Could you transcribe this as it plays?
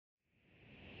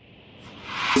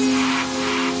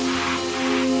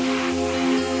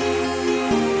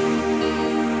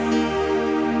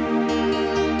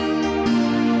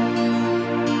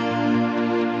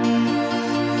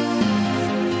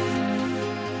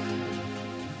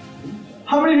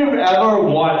How many of you have ever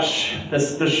watched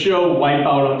the show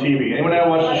Wipeout on TV? Anyone ever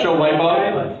watched the show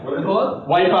Wipeout? What is it called?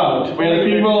 Wipeout, where the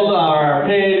people are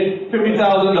paid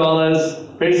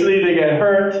 $50,000. Basically, they get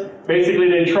hurt. Basically,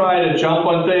 they try to jump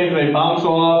on things, they bounce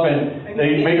off, and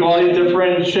they make all these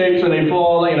different shapes when they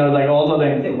fall. You know, like all sorts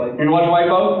of things. You watch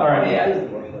Wipeout? All right. Yeah, I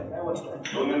watched that.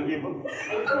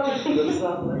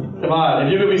 Come on,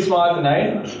 if you could be smart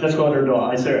tonight, let's go out the door.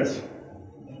 I'm serious.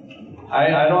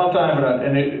 I don't have time for that.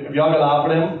 And if y'all can laugh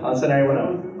at him, I'll send everyone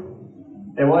out.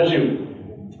 It was you.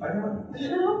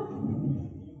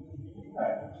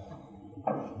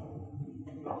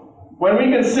 When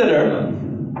we consider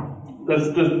this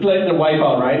play the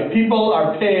Wipeout, right? People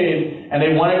are paid and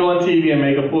they want to go on TV and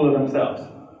make a fool of themselves.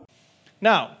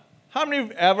 Now, how many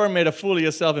of you ever made a fool of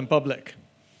yourself in public?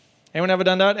 Anyone ever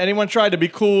done that? Anyone tried to be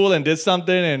cool and did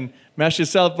something and mess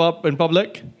yourself up in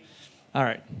public? All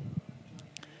right.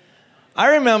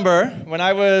 I remember when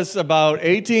I was about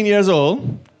 18 years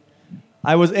old,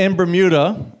 I was in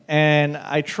Bermuda, and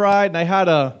I tried, and I had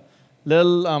a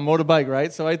little motorbike,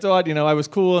 right? So I thought, I was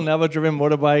cool, never driven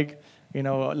motorbike. It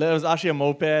was actually a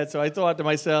moped, so I thought to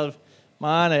myself,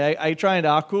 man, I trying to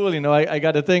act cool, I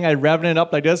got the thing, I revving it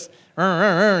up like this,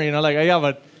 like I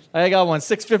got one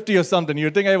 650 or something.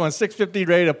 You'd think I had one 650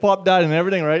 ready to pop that and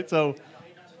everything, right? So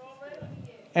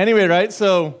anyway, right,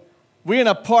 so we in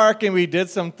a park and we did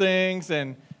some things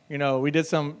and, we did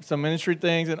some ministry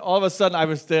things, and all of a sudden I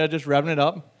was there just revving it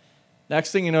up.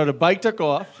 Next thing you know, the bike took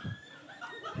off,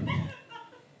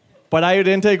 but I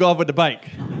didn't take off with the bike.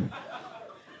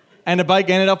 And the bike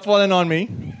ended up falling on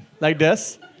me like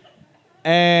this.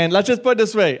 And let's just put it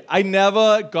this way. I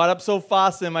never got up so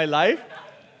fast in my life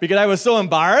because I was so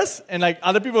embarrassed. And like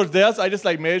other people were there, so I just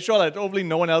like made sure that hopefully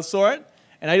no one else saw it.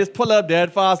 And I just pulled it up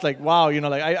dead fast, like, wow,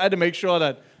 like I had to make sure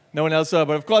that no one else saw it.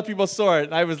 But of course people saw it,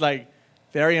 and I was like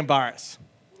very embarrassed.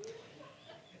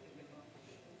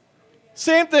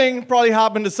 Same thing probably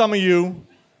happened to some of you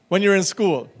when you're in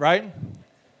school, right?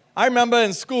 I remember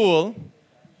in school,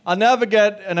 I'll never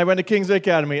forget, and I went to Kingsway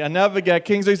Academy, I'll never forget,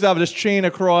 Kingsway used to have this chain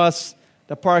across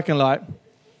the parking lot.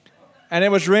 And it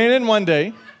was raining one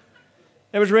day.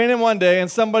 And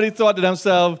somebody thought to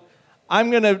themselves,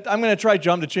 I'm gonna try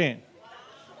jump the chain.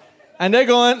 And they're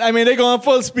going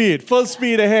full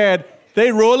speed ahead. They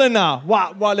rolling now.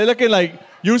 Wow, they're looking like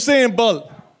Usain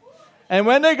Bolt. And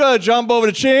when they go to jump over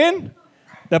the chain,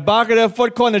 the back of their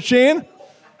foot caught in the chain,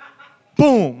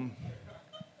 boom,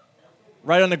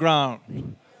 right on the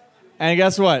ground. And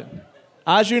guess what?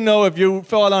 As you know, if you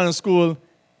fall down in school,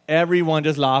 everyone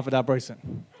just laugh at that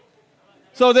person.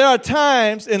 So there are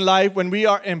times in life when we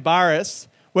are embarrassed,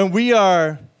 when we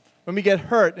get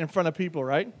hurt in front of people,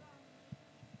 right?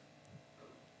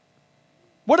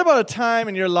 What about a time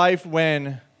in your life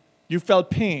when you felt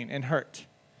pain and hurt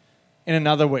in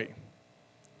another way?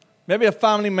 Maybe a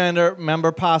family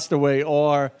member passed away,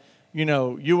 or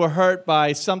you were hurt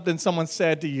by something someone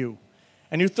said to you.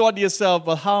 And you thought to yourself,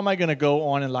 well, how am I going to go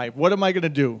on in life? What am I going to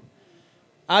do?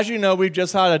 As you know, we've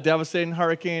just had a devastating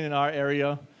hurricane in our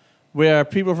area where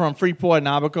people from Freeport and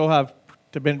Abaco have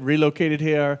been relocated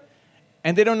here,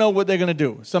 and they don't know what they're going to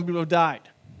do. Some people have died.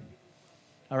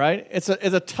 All right? It's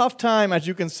a tough time as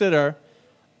you consider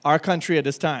our country at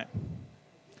this time.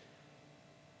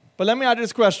 But let me ask you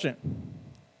this question.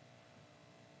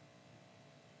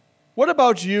 What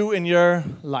about you in your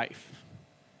life?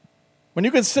 When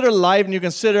you consider life and you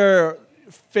consider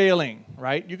failing,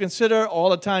 right? You consider all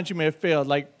the times you may have failed.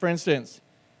 Like, for instance,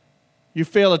 you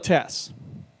fail a test.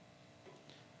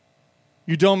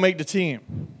 You don't make the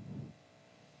team.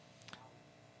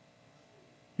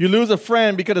 You lose a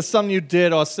friend because of something you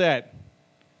did or said.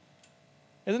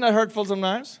 Isn't that hurtful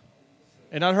sometimes?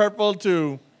 Isn't that hurtful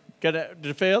to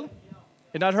fail?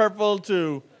 Isn't that hurtful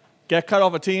to get cut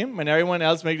off a team when everyone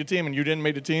else made the team and you didn't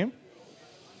make the team?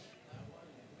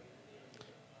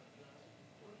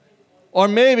 Or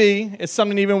maybe it's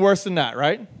something even worse than that,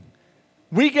 right?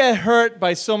 We get hurt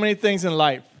by so many things in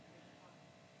life.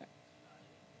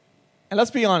 And let's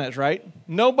be honest, right?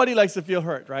 Nobody likes to feel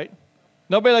hurt, right?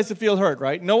 Nobody likes to feel hurt,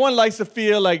 right? No one likes to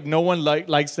feel like no one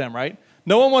likes them, right?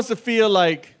 No one wants to feel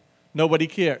like nobody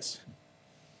cares.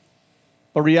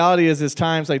 But reality is there's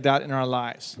times like that in our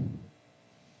lives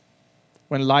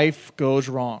when life goes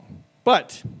wrong.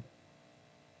 But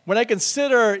when I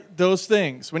consider those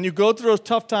things, when you go through those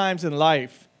tough times in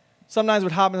life, sometimes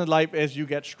what happens in life is you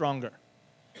get stronger.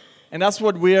 And that's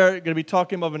what we're going to be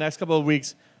talking about the next couple of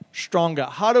weeks, stronger.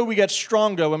 How do we get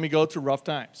stronger when we go through rough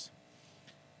times?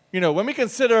 When we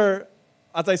consider,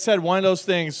 as I said, one of those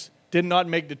things did not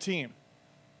make the team.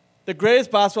 The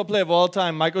greatest basketball player of all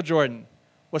time, Michael Jordan,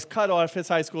 was cut off his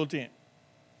high school team.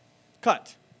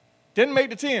 Cut. Didn't make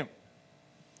the team.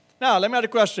 Now, let me ask a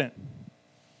question.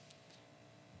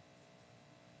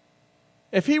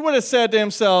 If he would have said to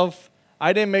himself,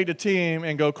 I didn't make the team,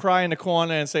 and go cry in the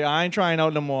corner and say, I ain't trying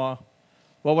out no more,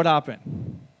 what would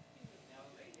happen?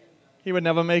 He would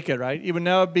never make it, right? He would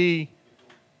never be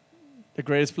the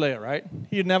greatest player, right?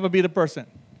 He would never be the person.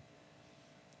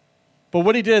 But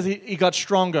what he did is he got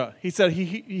stronger. He said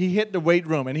he hit the weight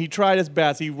room, and he tried his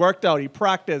best. He worked out. He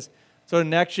practiced. So the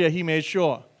next year, he made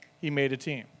sure he made a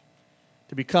team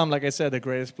to become, like I said, the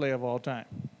greatest player of all time.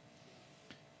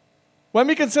 When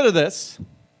we consider this,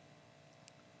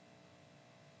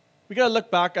 we got to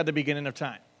look back at the beginning of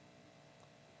time.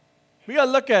 We got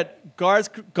to look at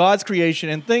God's creation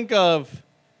and think of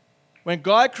when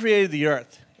God created the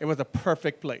earth, it was a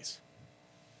perfect place.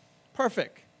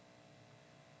 Perfect.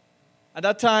 At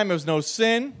that time, there was no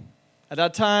sin. At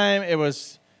that time, it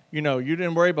was, you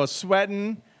didn't worry about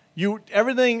sweating.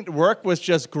 Everything, work was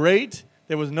just great.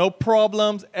 There was no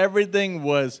problems. Everything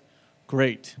was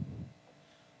great.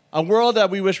 A world that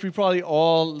we wish we probably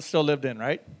all still lived in,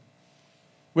 right?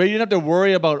 Where you didn't have to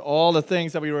worry about all the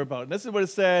things that we worry about. And this is what it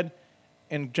said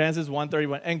in Genesis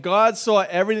 1:31. And God saw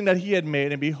everything that he had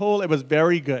made, and behold, it was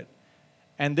very good.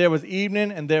 And there was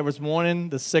evening, and there was morning,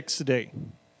 the sixth day.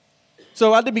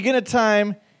 So at the beginning of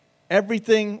time,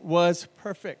 everything was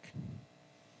perfect.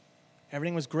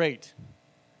 Everything was great.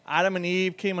 Adam and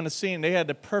Eve came on the scene. They had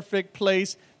the perfect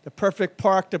place, the perfect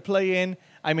park to play in.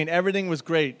 I mean, everything was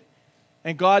great.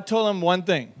 And God told them one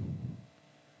thing.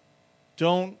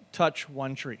 Don't touch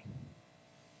one tree.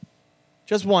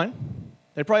 Just one.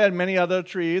 They probably had many other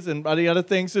trees and other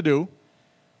things to do.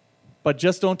 But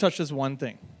just don't touch this one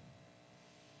thing.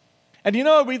 And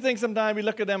we think sometimes we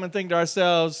look at them and think to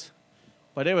ourselves,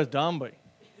 but they was dumb, boy.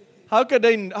 How could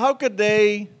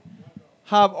they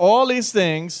have all these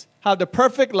things, have the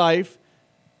perfect life,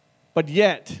 but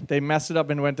yet they messed it up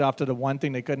and went after the one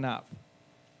thing they couldn't have?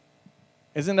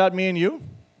 Isn't that me and you?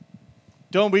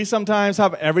 Don't we sometimes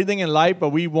have everything in life, but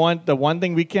we want the one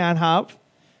thing we can't have?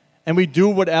 And we do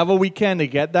whatever we can to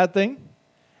get that thing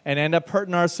and end up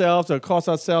hurting ourselves or cause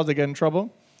ourselves to get in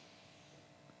trouble?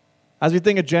 As we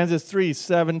think of Genesis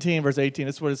 3:17, verse 18,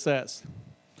 this is what it says.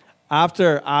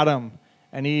 After Adam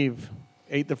and Eve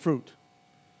ate the fruit.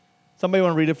 Somebody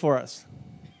want to read it for us?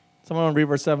 Someone want to read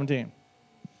verse 17.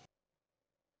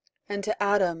 And to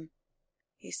Adam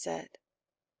he said,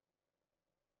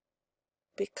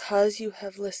 because you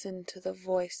have listened to the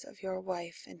voice of your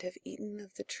wife and have eaten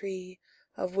of the tree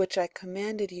of which I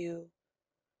commanded you,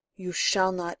 you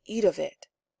shall not eat of it.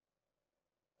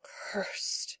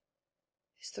 Cursed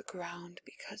is the ground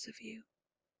because of you.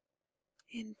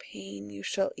 In pain you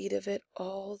shall eat of it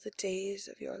all the days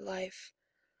of your life.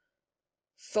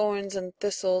 Thorns and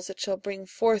thistles it shall bring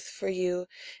forth for you,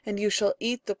 and you shall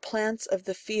eat the plants of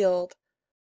the field.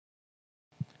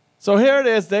 So here it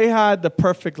is. They had the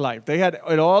perfect life. They had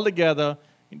it all together.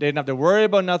 They didn't have to worry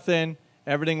about nothing.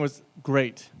 Everything was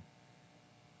great.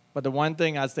 But the one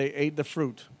thing, as they ate the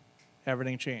fruit,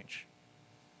 everything changed.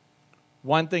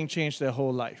 One thing changed their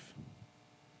whole life.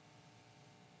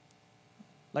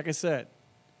 Like I said,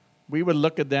 we would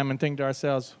look at them and think to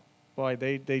ourselves, boy,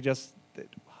 they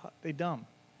dumb.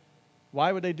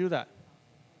 Why would they do that?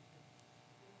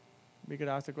 We could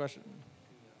ask the question.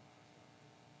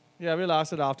 Yeah, we'll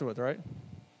ask it afterwards, right?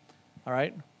 All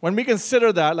right? When we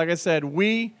consider that, like I said,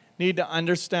 we need to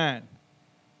understand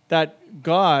that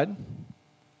God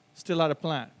still had a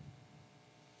plan.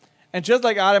 And just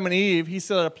like Adam and Eve, he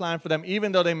still had a plan for them,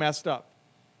 even though they messed up.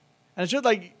 And it's just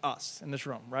like us in this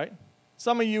room, right?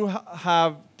 Some of you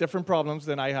have different problems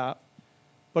than I have.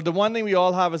 But the one thing we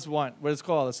all have is one. What it's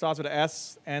called? It starts with an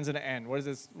S, ends in an N. What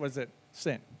is it?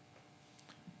 Sin.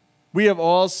 We have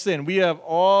all sinned. We have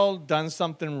all done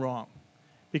something wrong.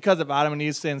 Because of Adam and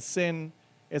Eve's sin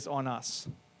is on us.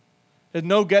 There's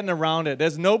no getting around it.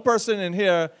 There's no person in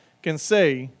here can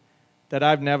say that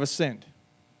I've never sinned.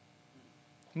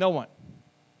 No one.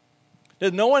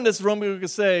 There's no one in this room who can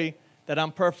say that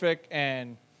I'm perfect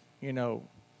and,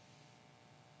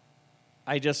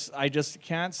 I just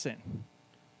can't sin.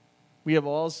 We have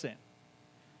all sinned.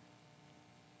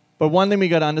 But one thing we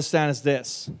got to understand is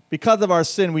this. Because of our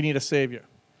sin, we need a Savior.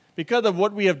 Because of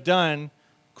what we have done,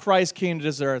 Christ came to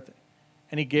this earth,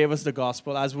 and he gave us the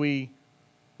gospel. As we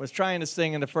was trying to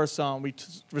sing in the first song, we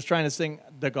was trying to sing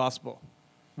the gospel.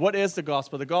 What is the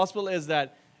gospel? The gospel is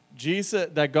that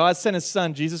God sent his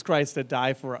son, Jesus Christ, to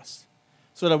die for us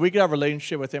so that we could have a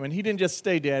relationship with him. And he didn't just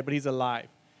stay dead, but he's alive.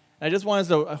 And I just wanted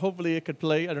to, hopefully it could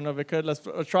play. I don't know if it could. Let's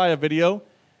try a video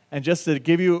and just to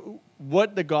give you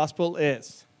what the gospel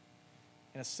is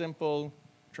in a simple,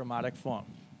 dramatic form.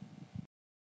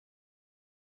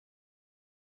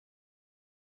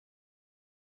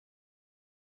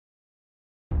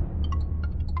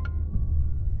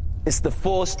 It's the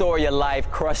full story of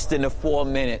life crushed into 4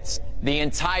 minutes. The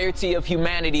entirety of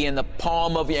humanity in the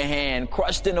palm of your hand,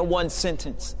 crushed into one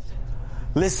sentence.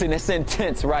 Listen, it's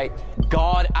intense, right?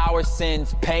 God, our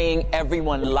sins, paying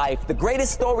everyone life. The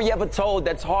greatest story ever told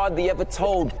that's hardly ever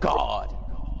told. God.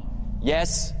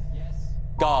 Yes,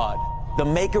 God. The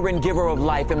maker and giver of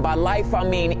life. And by life, I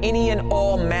mean any and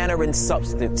all manner and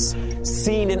substance.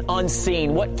 Seen and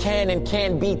unseen. What can and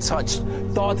can be touched.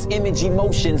 Thoughts, image,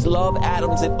 emotions, love,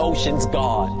 atoms, and oceans.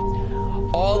 God.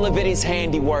 All of it is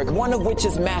handiwork, one of which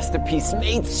is masterpiece,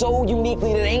 made so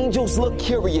uniquely that angels look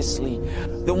curiously.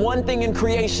 The one thing in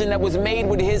creation that was made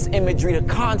with his imagery, the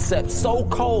concept so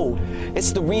cold.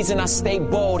 It's the reason I stay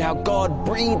bold, how God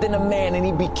breathed in a man and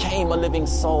he became a living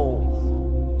soul.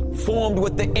 Formed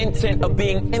with the intent of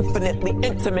being infinitely,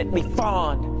 intimately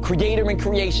fond. Creator and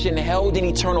creation held in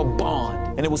eternal bond.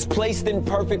 And it was placed in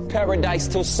perfect paradise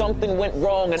till something went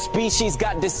wrong. A species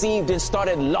got deceived and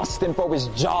started lusting for his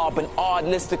job. An odd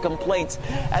list of complaints,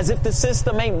 as if the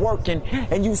system ain't working.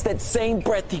 And used that same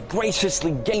breath he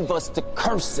graciously gave us to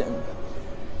curse him.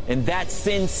 And that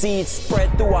sin seed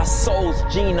spread through our soul's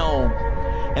genome.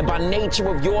 And by nature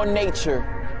of your nature,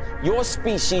 your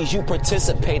species, you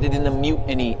participated in the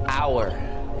mutiny.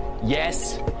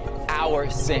 Our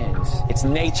sins. It's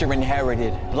nature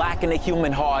inherited. Black in the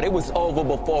human heart. It was over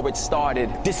before it started.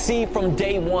 Deceived from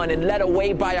day one and led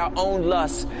away by our own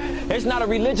lust. There's not a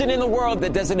religion in the world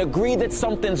that doesn't agree that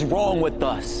something's wrong with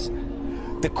us.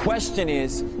 The question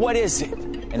is, what is it?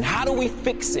 And how do we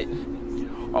fix it?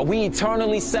 Are we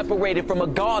eternally separated from a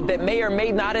God that may or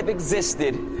may not have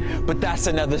existed? But that's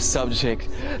another subject.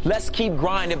 Let's keep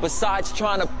grinding. Besides,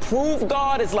 trying to prove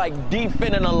God is like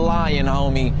defending a lion,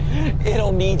 homie. It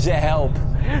don't need your help.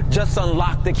 Just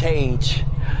unlock the cage.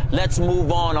 Let's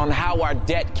move on how our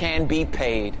debt can be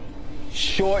paid.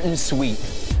 Short and sweet.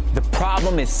 The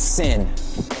problem is sin.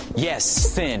 Yes,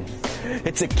 sin.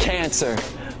 It's a cancer,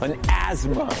 an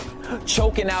asthma,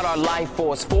 choking out our life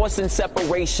force, forcing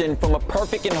separation from a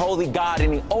perfect and holy God.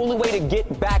 And the only way to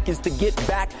get back is to get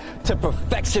back to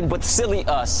perfection, but silly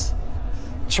us.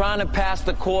 Trying to pass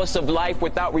the course of life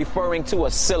without referring to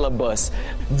a syllabus.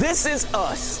 This is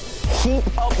us. Heap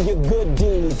up your good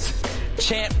deeds.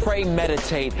 Chant, pray,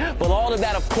 meditate. But all of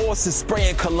that, of course, is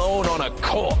spraying cologne on a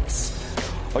corpse.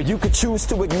 Or you could choose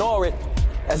to ignore it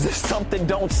as if something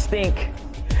don't stink.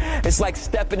 It's like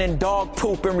stepping in dog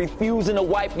poop and refusing to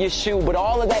wipe your shoe, but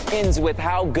all of that ends with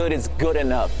how good is good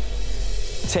enough.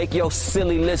 Take your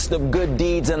silly list of good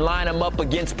deeds and line them up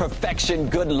against perfection,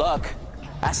 good luck.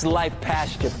 That's life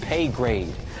past your pay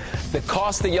grade. The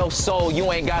cost of your soul,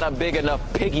 you ain't got a big enough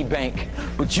piggy bank,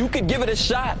 but you could give it a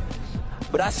shot.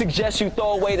 But I suggest you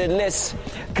throw away the list,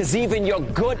 because even your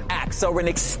good acts are an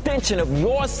extension of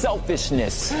your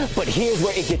selfishness. But here's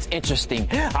where it gets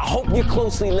interesting. I hope you're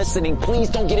closely listening. Please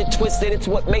don't get it twisted. It's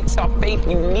what makes our faith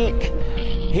unique.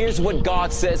 Here's what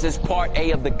God says is part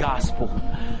A of the gospel.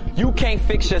 You can't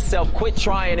fix yourself. Quit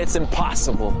trying. It's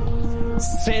impossible.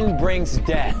 Sin brings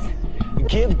death.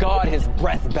 Give God his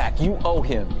breath back. You owe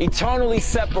him. Eternally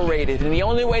separated. And the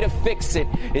only way to fix it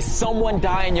is someone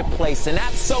die in your place. And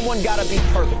that someone gotta be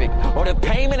perfect, or the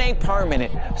payment ain't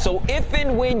permanent. So if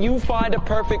and when you find a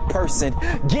perfect person,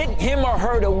 get him or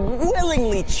her to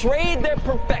willingly trade their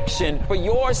perfection for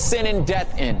your sin and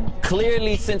death in.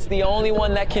 Clearly, since the only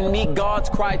one that can meet God's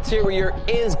criteria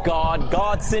is God,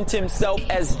 God sent himself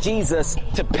as Jesus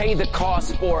to pay the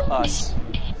cost for us.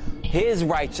 His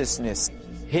righteousness,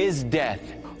 his death,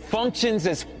 functions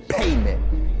as payment.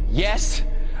 Yes,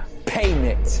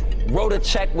 payment. Wrote a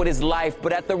check with his life,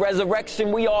 but at the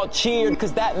resurrection we all cheered,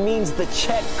 because that means the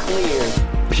check cleared.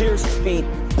 Pierced feet,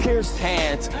 pierced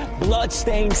hands,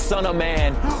 blood-stained son of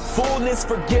man, fullness,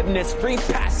 forgiveness, free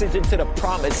passage into the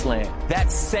promised land.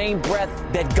 That same breath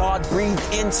that God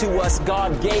breathed into us,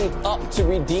 God gave up to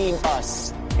redeem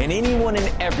us. And anyone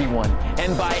and everyone,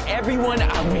 and by everyone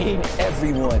I mean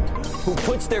everyone, who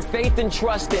puts their faith and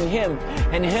trust in him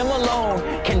and him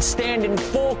alone can stand in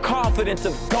full confidence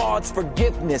of God's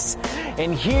forgiveness.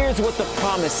 And here's what the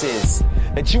promise is: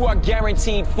 that you are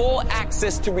guaranteed full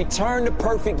access to return to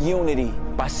perfect unity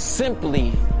by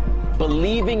simply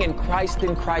believing in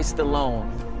Christ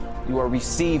alone. You are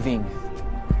receiving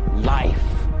life.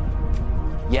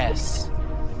 Yes,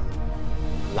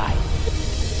 life.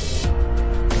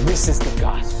 This is the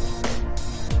gospel.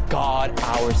 God,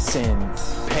 our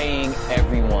sins, paying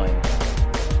everyone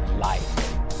life.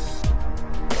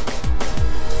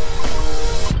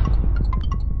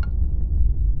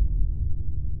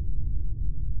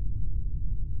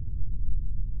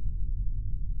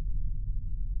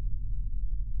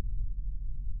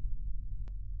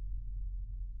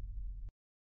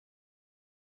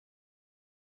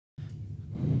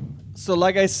 So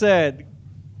like I said,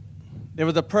 there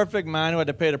was a perfect man who had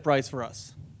to pay the price for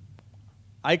us.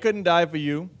 I couldn't die for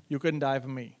you. You couldn't die for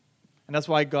me. And that's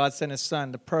why God sent his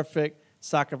son, the perfect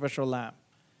sacrificial lamb.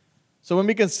 So when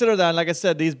we consider that, like I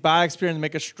said, these bad experiences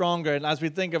make us stronger. And as we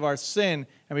think of our sin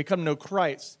and we come to know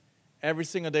Christ, every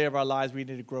single day of our lives we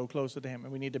need to grow closer to him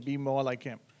and we need to be more like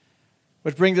him.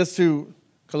 Which brings us to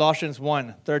Colossians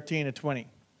 1:13-20.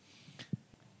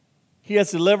 He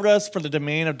has delivered us from the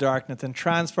domain of darkness and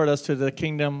transferred us to the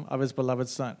kingdom of his beloved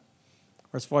Son.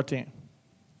 Verse 14.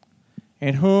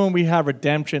 In whom we have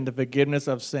redemption, the forgiveness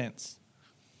of sins.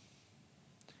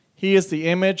 He is the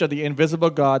image of the invisible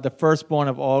God, the firstborn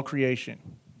of all creation.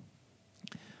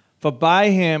 For by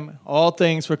him all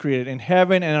things were created, in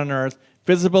heaven and on earth,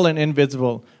 visible and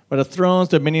invisible, whether thrones,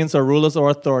 dominions, or rulers or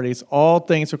authorities, all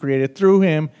things were created through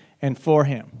him and for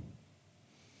him.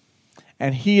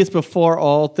 And he is before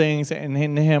all things, and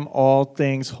in him all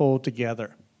things hold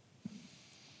together.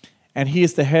 And he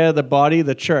is the head of the body,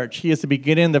 the church. He is the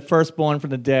beginning, the firstborn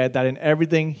from the dead, that in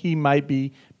everything he might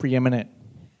be preeminent.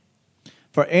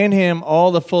 For in him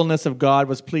all the fullness of God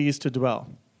was pleased to dwell,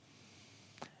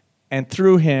 and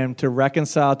through him to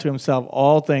reconcile to himself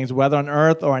all things, whether on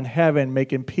earth or in heaven,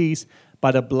 making peace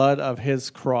by the blood of his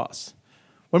cross.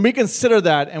 When we consider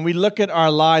that and we look at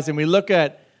our lives and we look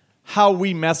at how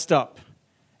we messed up,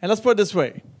 and let's put it this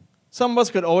way. Some of us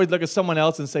could always look at someone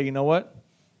else and say, you know what?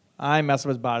 I mess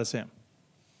up as bad as him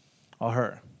or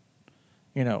her.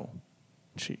 You know,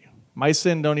 my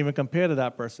sin don't even compare to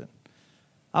that person.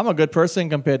 I'm a good person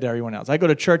compared to everyone else. I go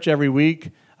to church every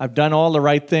week. I've done all the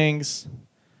right things.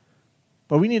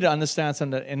 But we need to understand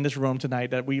something in this room tonight,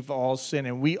 that we've all sinned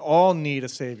and we all need a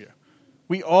Savior.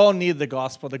 We all need the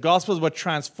gospel. The gospel is what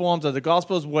transforms us. The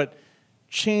gospel is what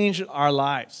changed our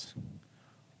lives.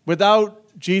 Without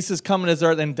Jesus coming to this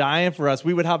earth and dying for us,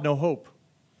 we would have no hope.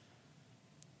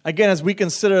 Again, as we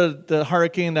consider the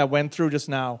hurricane that went through just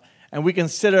now, and we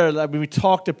consider that when we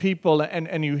talk to people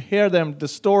and you hear them, the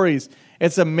stories,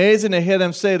 it's amazing to hear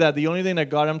them say that the only thing that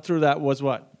got them through that was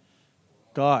what?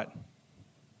 God.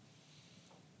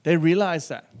 They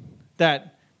realized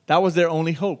that was their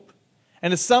only hope.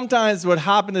 And it's sometimes what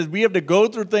happens is we have to go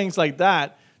through things like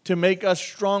that to make us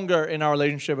stronger in our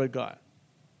relationship with God.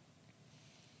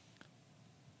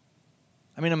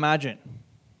 I mean, imagine.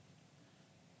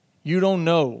 You don't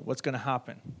know what's going to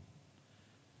happen.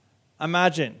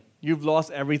 Imagine you've lost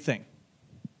everything.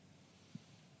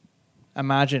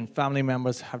 Imagine family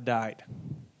members have died.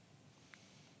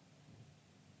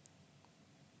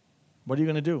 What are you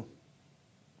going to do?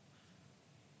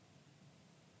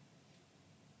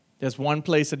 There's one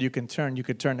place that you can turn. You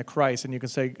could turn to Christ and you can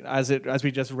say, as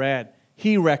we just read,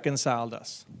 he reconciled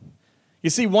us. You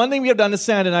see, one thing we have to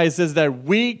understand tonight is that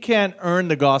we can't earn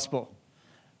the gospel.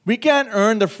 We can't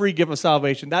earn the free gift of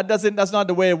salvation. That's not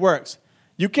the way it works.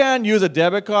 You can't use a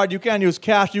debit card. You can't use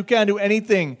cash. You can't do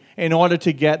anything in order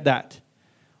to get that.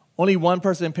 Only one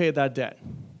person paid that debt,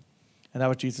 and that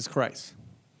was Jesus Christ.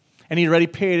 And he already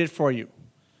paid it for you.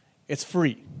 It's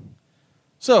free.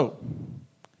 So,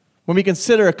 when we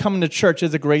consider coming to church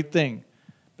is a great thing,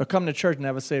 but coming to church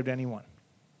never saved anyone.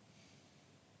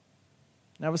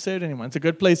 Never saved anyone. It's a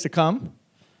good place to come,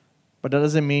 but that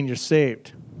doesn't mean you're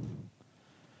saved.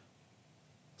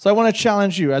 So I want to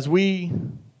challenge you as we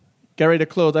get ready to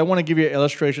close. I want to give you an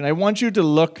illustration. I want you to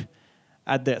look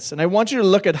at this. And I want you to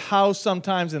look at how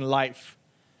sometimes in life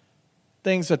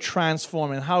things are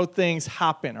transforming, how things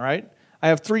happen, right? I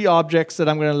have 3 objects that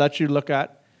I'm going to let you look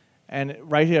at. And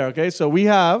right here, okay? So we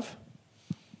have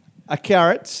a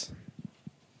carrot.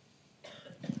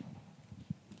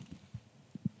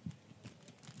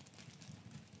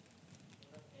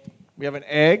 We have an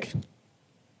egg.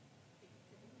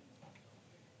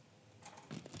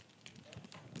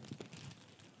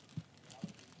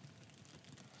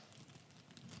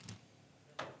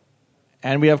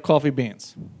 And we have coffee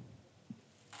beans.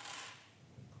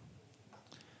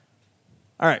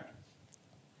 All right.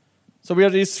 So we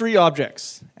have these 3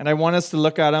 objects, and I want us to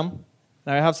look at them.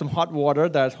 Now I have some hot water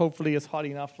that hopefully is hot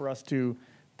enough for us to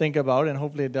think about, and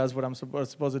hopefully it does what I'm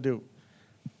supposed to do.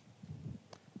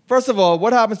 First of all,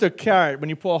 what happens to a carrot when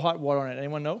you pour hot water on it?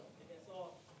 Anyone know?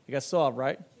 It gets soft,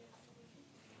 right?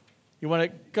 You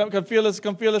want to come feel this?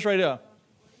 Come feel this right here.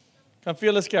 Come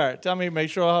feel this carrot. Tell me, make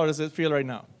sure how does it feel right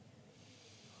now?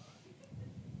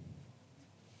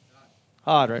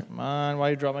 Hard, right? Man,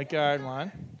 why you drop my carrot,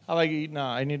 man? How I eat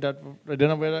now? I need that for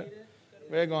dinner. Where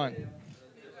you going?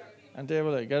 And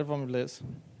table it. Get it from me, please.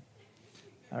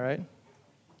 All right.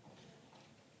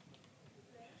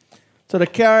 So the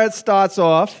carrot starts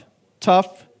off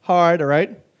tough, hard, all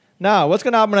right? Now, what's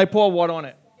going to happen when I pour water on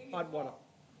it? Hot water.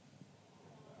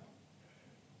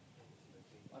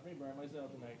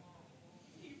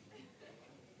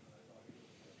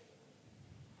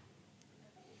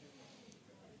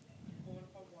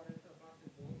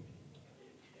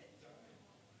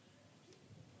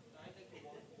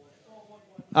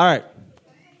 All right.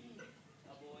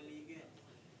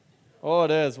 Oh,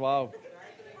 it is. Wow.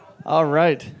 All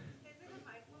right.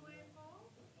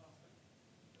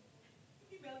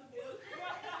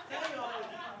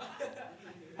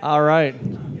 All right.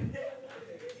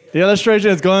 The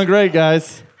illustration is going great,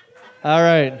 guys. All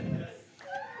right.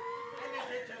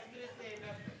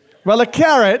 Well, a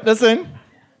carrot, listen.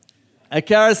 A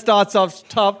carrot starts off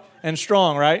tough and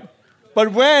strong, right?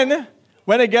 But when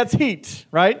it gets heat,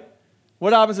 right?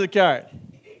 What happens to the carrot?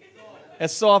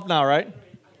 It's soft now, right?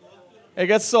 It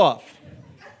gets soft.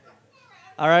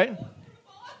 All right?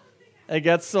 It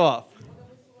gets soft.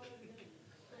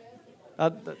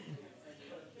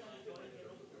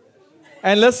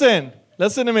 And listen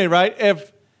to me, right?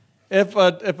 If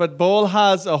a bowl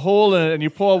has a hole in it and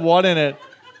you pour water in it,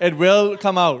 it will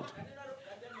come out.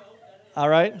 All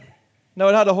right? No,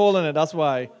 it had a hole in it. That's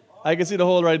why. I can see the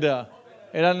hole right there.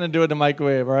 It had nothing to do with the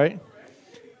microwave, all right?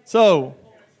 So,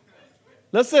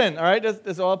 listen, all right? This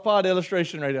is all part of the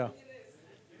illustration right here.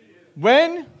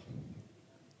 When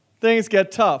things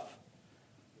get tough,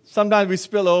 sometimes we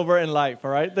spill over in life,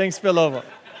 all right? Things spill over,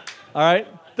 all right?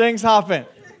 Things happen,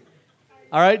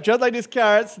 all right? Just like these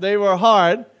carrots, they were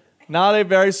hard. Now they're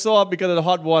very soft because of the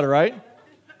hot water, right?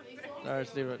 All right,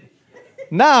 Stephen.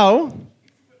 Now,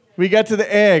 we get to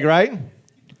the egg, right?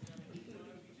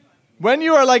 When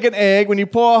you are like an egg, when you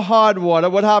pour hard water,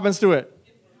 what happens to it?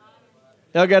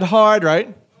 It'll get hard,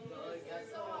 right?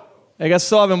 It gets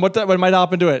soft, and what might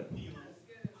happen to it?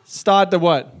 Start to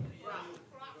what?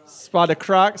 Start to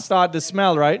crack, start to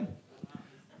smell, right?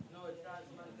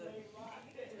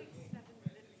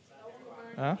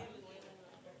 Huh?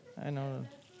 I know.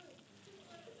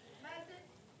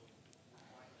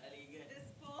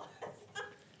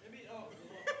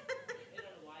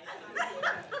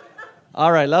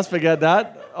 All right, let's forget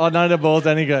that. Oh, none of the bowls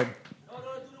any good.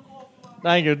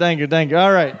 Thank you.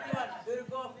 All right.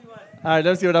 All right,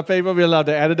 let's see what our paper. We're allowed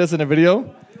to edit this in the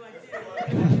video.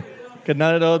 Because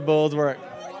none of those bowls work.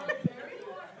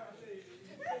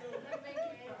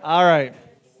 All right.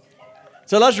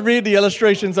 So let's read the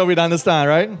illustration so we understand,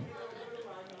 right?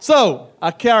 So,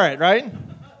 a carrot, right?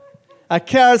 A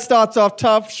carrot starts off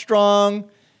tough,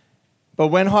 strong, but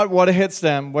when hot water hits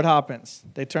them, what happens?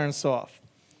 They turn soft.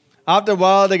 After a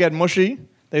while, they get mushy.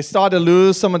 They start to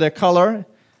lose some of their color.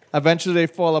 Eventually, they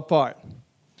fall apart.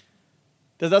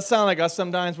 Does that sound like us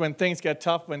sometimes when things get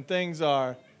tough, when things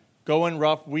are going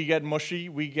rough, we get mushy,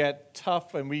 we get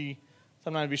tough, and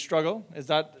sometimes we struggle? Is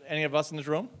that any of us in this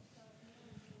room?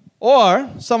 Or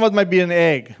some of us might be an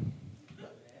egg.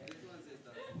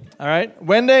 All right?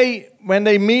 When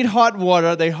they meet hot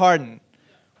water, they harden.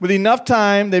 With enough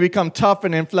time, they become tough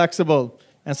and inflexible,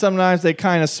 and sometimes they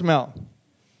kind of smell.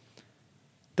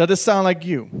 Does it sound like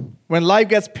you? When life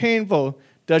gets painful,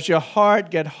 does your heart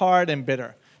get hard and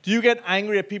bitter? Do you get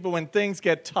angry at people when things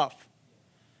get tough?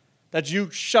 That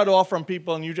you shut off from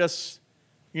people and you just,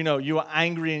 you are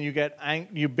angry and you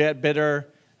get bitter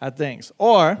at things.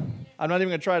 Or, I'm not even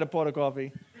going to try to pour the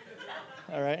coffee.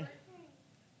 All right?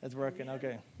 It's working,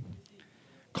 okay.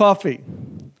 Coffee.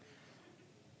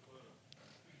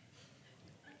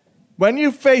 When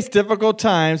you face difficult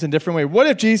times in different ways, what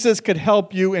if Jesus could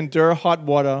help you endure hot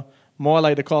water more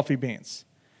like the coffee beans?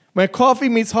 When coffee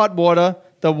meets hot water,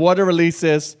 the water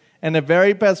releases and the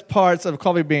very best parts of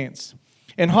coffee beans.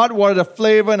 In hot water, the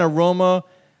flavor and aroma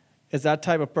is that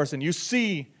type of person. You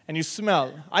see and you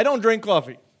smell. I don't drink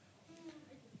coffee,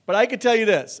 but I can tell you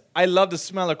this. I love the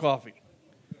smell of coffee.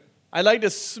 I like to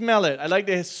smell it. I like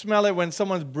to smell it when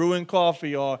someone's brewing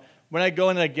coffee or when I go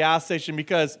into a gas station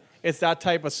because it's that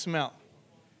type of smell.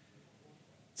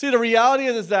 See, the reality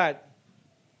is that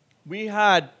we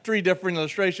had 3 different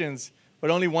illustrations,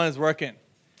 but only one is working.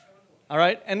 All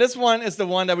right? And this one is the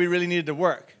one that we really needed to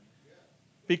work.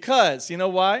 Because, you know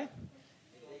why?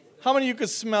 How many of you could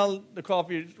smell the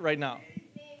coffee right now?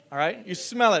 All right? You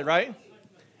smell it, right?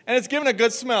 And it's giving a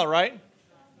good smell, right?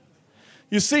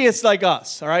 You see, it's like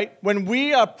us, all right? When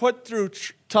we are put through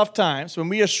tough times, when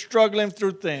we are struggling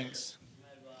through things,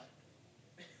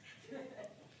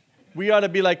 we ought to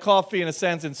be like coffee in a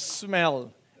sense and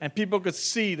smell. And people could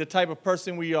see the type of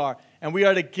person we are. And we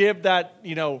are to give that,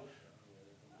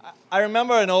 I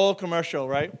remember an old commercial,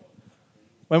 right?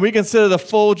 When we consider the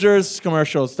Folgers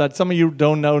commercials that some of you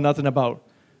don't know nothing about.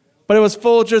 But it was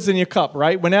Folgers in your cup,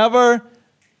 right? Whenever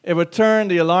it would turn,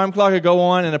 the alarm clock would go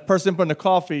on, and the person putting the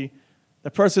coffee,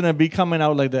 the person would be coming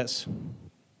out like this.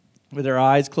 with their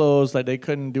eyes closed, like they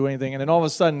couldn't do anything. And then all of a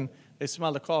sudden, they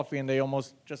smelled the coffee and they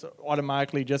almost just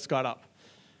automatically just got up.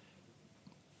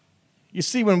 You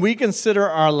see, when we consider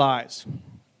our lives,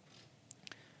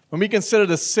 when we consider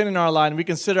the sin in our life, and we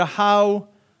consider how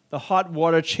the hot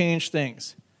water changed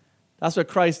things, that's what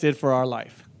Christ did for our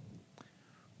life.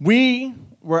 We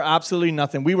were absolutely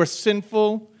nothing. We were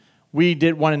sinful. We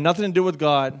wanted nothing to do with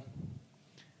God.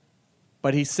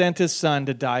 But he sent his son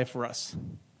to die for us.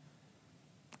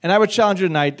 And I would challenge you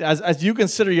tonight, as you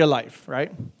consider your life,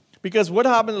 right? Because what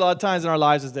happens a lot of times in our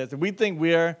lives is this, that we think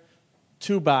we're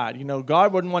too bad. You know,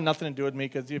 God wouldn't want nothing to do with me,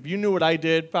 because if you knew what I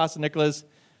did, Pastor Nicholas,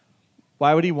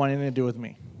 why would he want anything to do with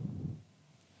me?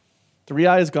 The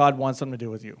reality is God wants something to do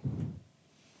with you.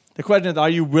 The question is, are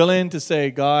you willing to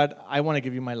say, God, I want to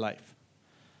give you my life.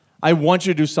 I want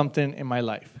you to do something in my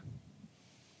life.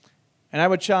 And I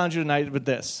would challenge you tonight with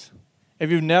this.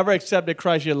 If you've never accepted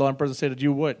Christ, your Lord and person, say that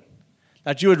you would.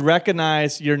 That you would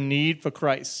recognize your need for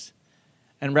Christ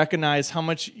and recognize how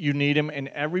much you need him in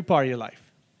every part of your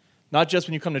life. Not just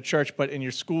when you come to church, but in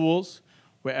your schools,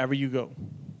 wherever you go.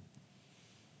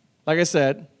 Like I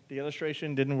said, the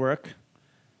illustration didn't work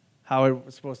how it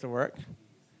was supposed to work.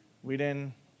 We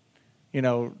didn't,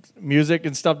 music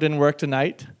and stuff didn't work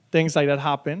tonight. Things like that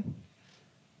happen.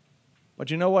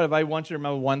 But you know what? If I want you to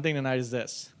remember one thing tonight is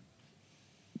this.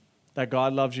 That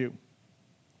God loves you.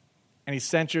 And he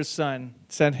sent his son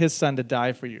to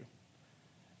die for you.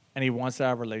 And he wants to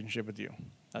have a relationship with you.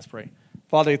 Let's pray.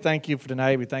 Father, we thank you for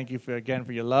tonight. We thank you for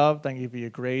your love. Thank you for your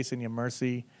grace and your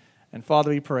mercy. And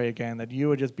Father, we pray again that you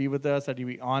would just be with us, that you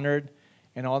be honored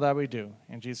in all that we do.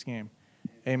 In Jesus' name,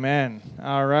 amen.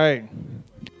 All right.